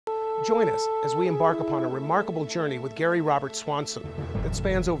Join us as we embark upon a remarkable journey with Gary Robert Swanson that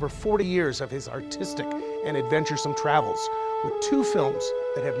spans over 40 years of his artistic and adventuresome travels, with 2 films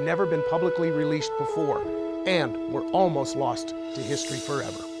that have never been publicly released before and were almost lost to history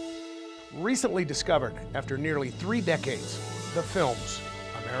forever. Recently discovered after nearly 3 decades, the films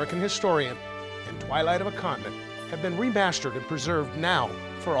American Historian and Twilight of a Continent have been remastered and preserved now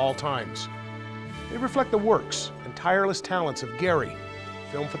for all times. They reflect the works and tireless talents of Gary,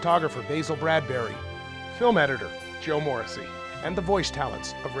 film photographer Basil Bradbury, film editor Joe Morrissey, and the voice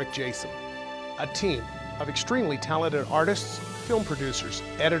talents of Rick Jason. A team of extremely talented artists, film producers,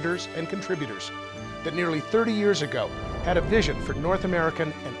 editors, and contributors that nearly 30 years ago had a vision for North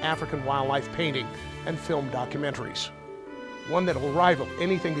American and African wildlife painting and film documentaries. One that will rival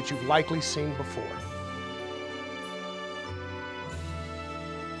anything that you've likely seen before.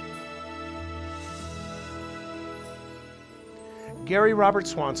 Gary Robert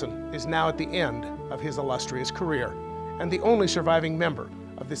Swanson is now at the end of his illustrious career and the only surviving member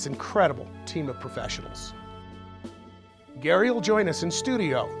of this incredible team of professionals. Gary will join us in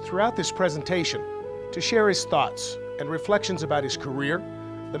studio throughout this presentation to share his thoughts and reflections about his career,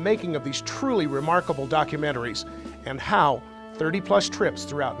 the making of these truly remarkable documentaries, and how 30-plus trips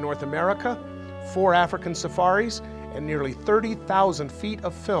throughout North America, 4 African safaris, and nearly 30,000 feet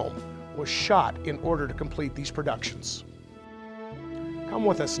of film was shot in order to complete these productions. Come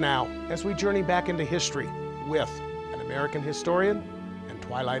with us now as we journey back into history with An American Historian and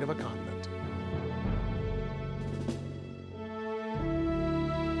Twilight of a Continent.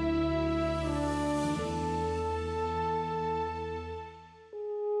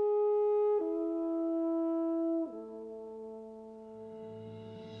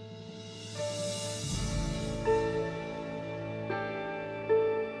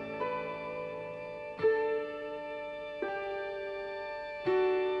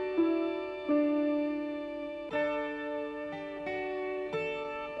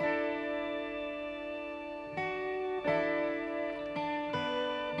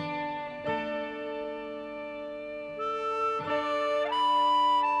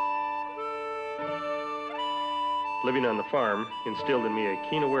 Living on the farm instilled in me a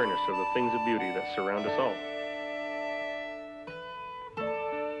keen awareness of the things of beauty that surround us all.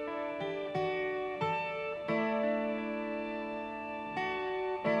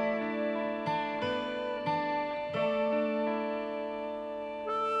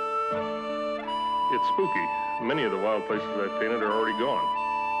 It's spooky. Many of the wild places I've painted are already gone.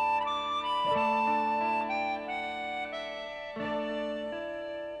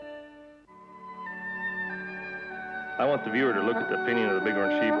 I want the viewer to look at the painting of the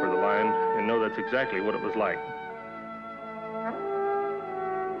bighorn sheep or the lion and know that's exactly what it was like.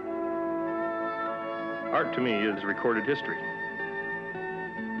 Art to me is recorded history.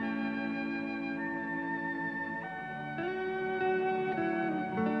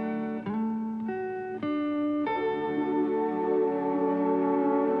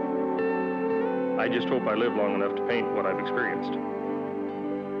 I just hope I live long enough to paint what I've experienced.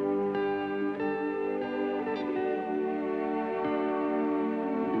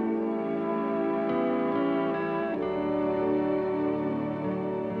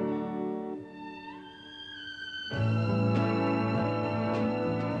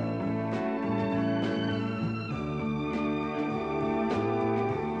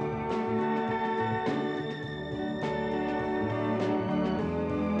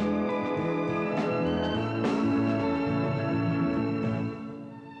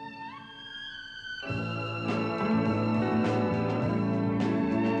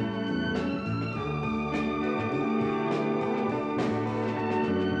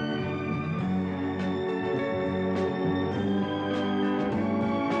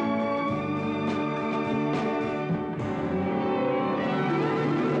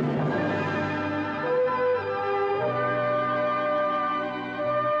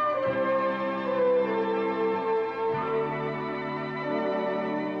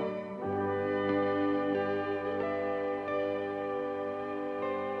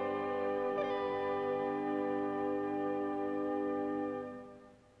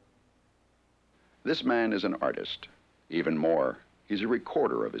 This man is an artist. Even more, he's a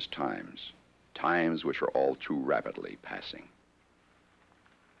recorder of his times, times which are all too rapidly passing.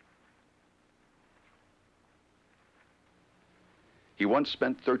 He once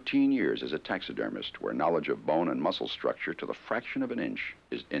spent 13 years as a taxidermist, where knowledge of bone and muscle structure to the fraction of an inch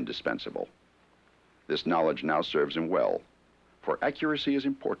is indispensable. This knowledge now serves him well, for accuracy is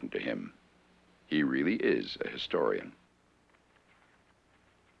important to him. He really is a historian.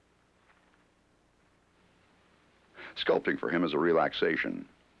 Sculpting for him is a relaxation.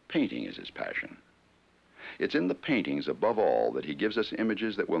 painting is his passion. It's in the paintings, above all, that he gives us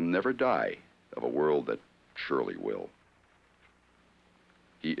images that will never die of a world that surely will.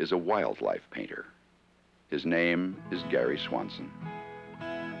 He is a wildlife painter. His name is Gary Swanson.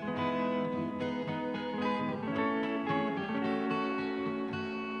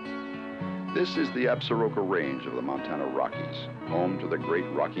 This is the Absaroka Range of the Montana Rockies, home to the great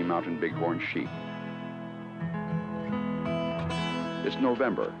Rocky Mountain bighorn sheep. It's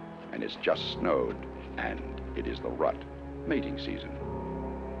November, and it's just snowed, and it is the rut, mating season.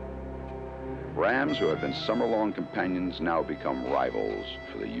 Rams who have been summer-long companions now become rivals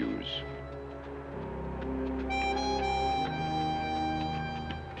for the ewes.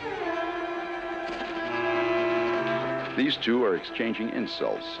 These two are exchanging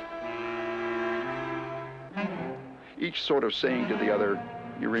insults, each sort of saying to the other,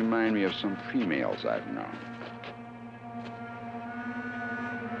 "You remind me of some females I've known."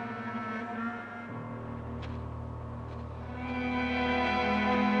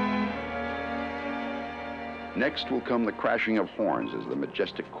 Next will come the crashing of horns as the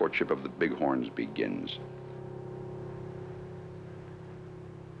majestic courtship of the bighorns begins.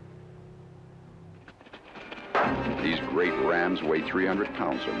 These great rams weigh 300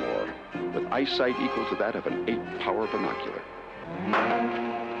 pounds or more, with eyesight equal to that of an 8-power binocular.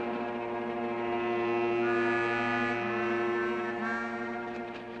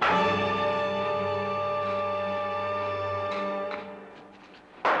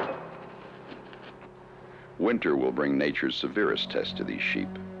 Winter will bring nature's severest test to these sheep,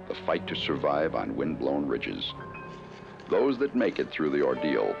 the fight to survive on wind-blown ridges. Those that make it through the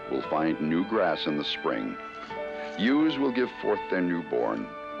ordeal will find new grass in the spring. Ewes will give forth their newborn.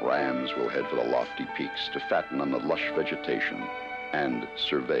 Rams will head for the lofty peaks to fatten on the lush vegetation and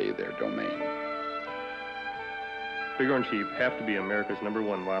survey their domain. Bighorn sheep have to be America's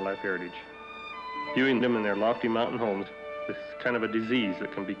 #1 wildlife heritage. Viewing them in their lofty mountain homes is kind of a disease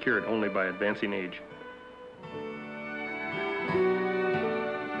that can be cured only by advancing age.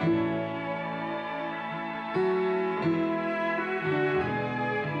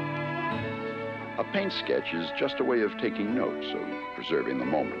 A paint sketch is just a way of taking notes, of preserving the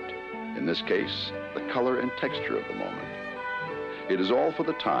moment. In this case, the color and texture of the moment. It is all for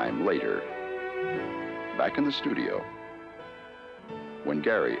the time later, back in the studio, when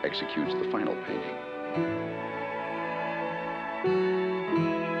Gary executes the final painting.